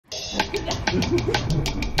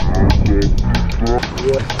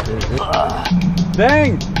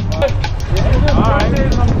Dang! Alright, I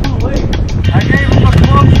gave him too late. I gave him a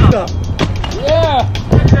close up. Yeah!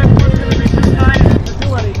 That wasn't going to be too nice to do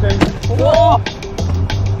anything. Whoa!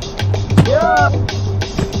 Yeah!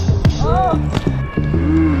 Oh!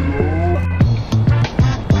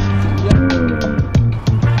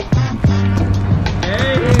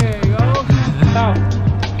 Hey, there you go. Now.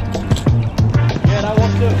 Yeah, that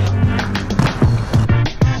one too.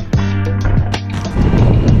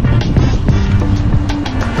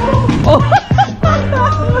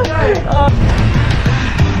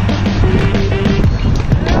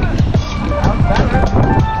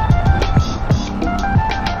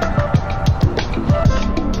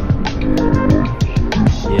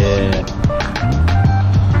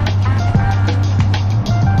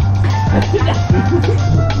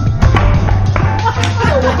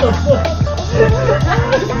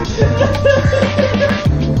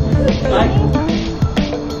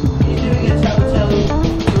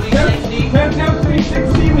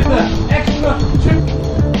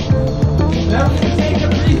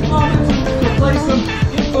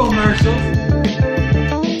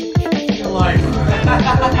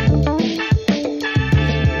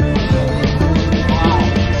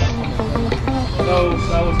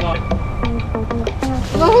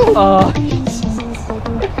 Oh!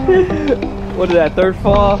 What is that, third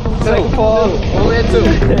fall? Second fall? Only at 2.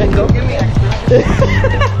 Don't give me extra.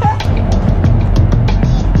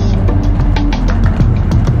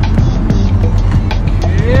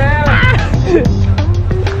 Yeah!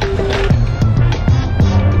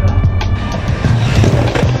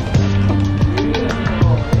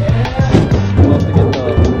 Love to get the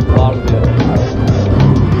bottom bit.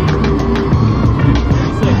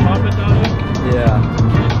 You say carpet down here? Yeah.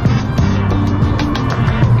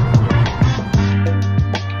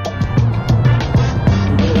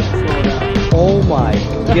 Oh my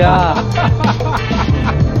god.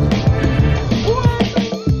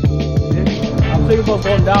 I'm thinking about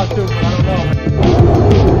going down too, but I don't know.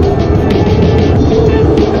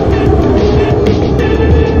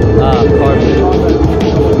 Carpet.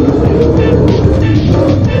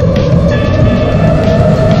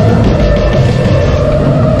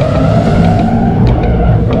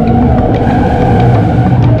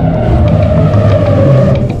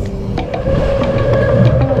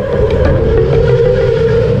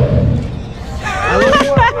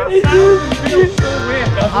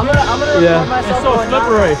 I'm gonna record myself. It's so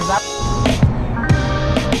slippery.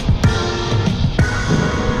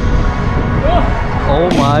 Oh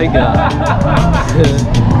my god.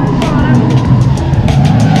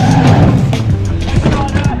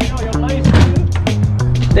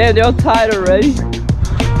 Damn, they're all tied already.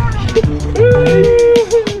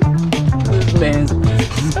 This man's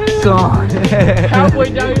gone. Halfway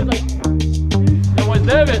down, you're like, that was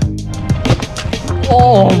David.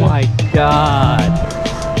 Oh my god.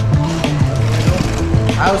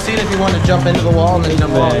 I was seeing if you wanted to jump into the wall and then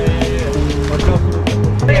jump off.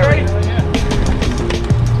 Hey, ready?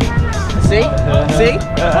 See? See?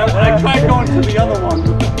 When I tried going to the other one.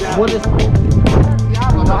 What is... Yeah,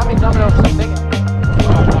 I'm jumping over something.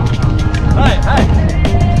 Hey, hey.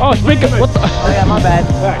 Oh, speak of what the? Oh yeah, my bad.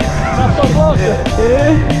 Not so close.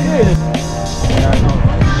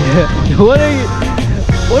 What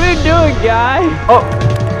are you doing, guy? Oh.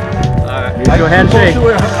 Alright. Do a handshake.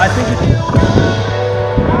 I think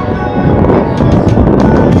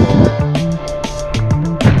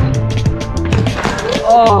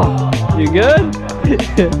Oh, you good?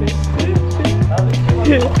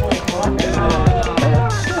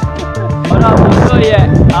 Hold on, let's go yet.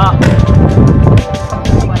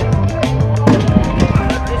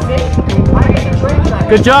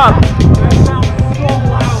 good job.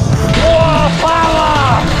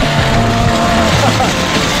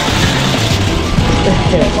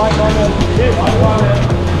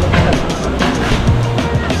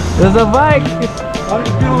 There's a bike. I'm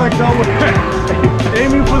just gonna let go.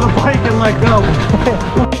 Aiming for the bike and let go.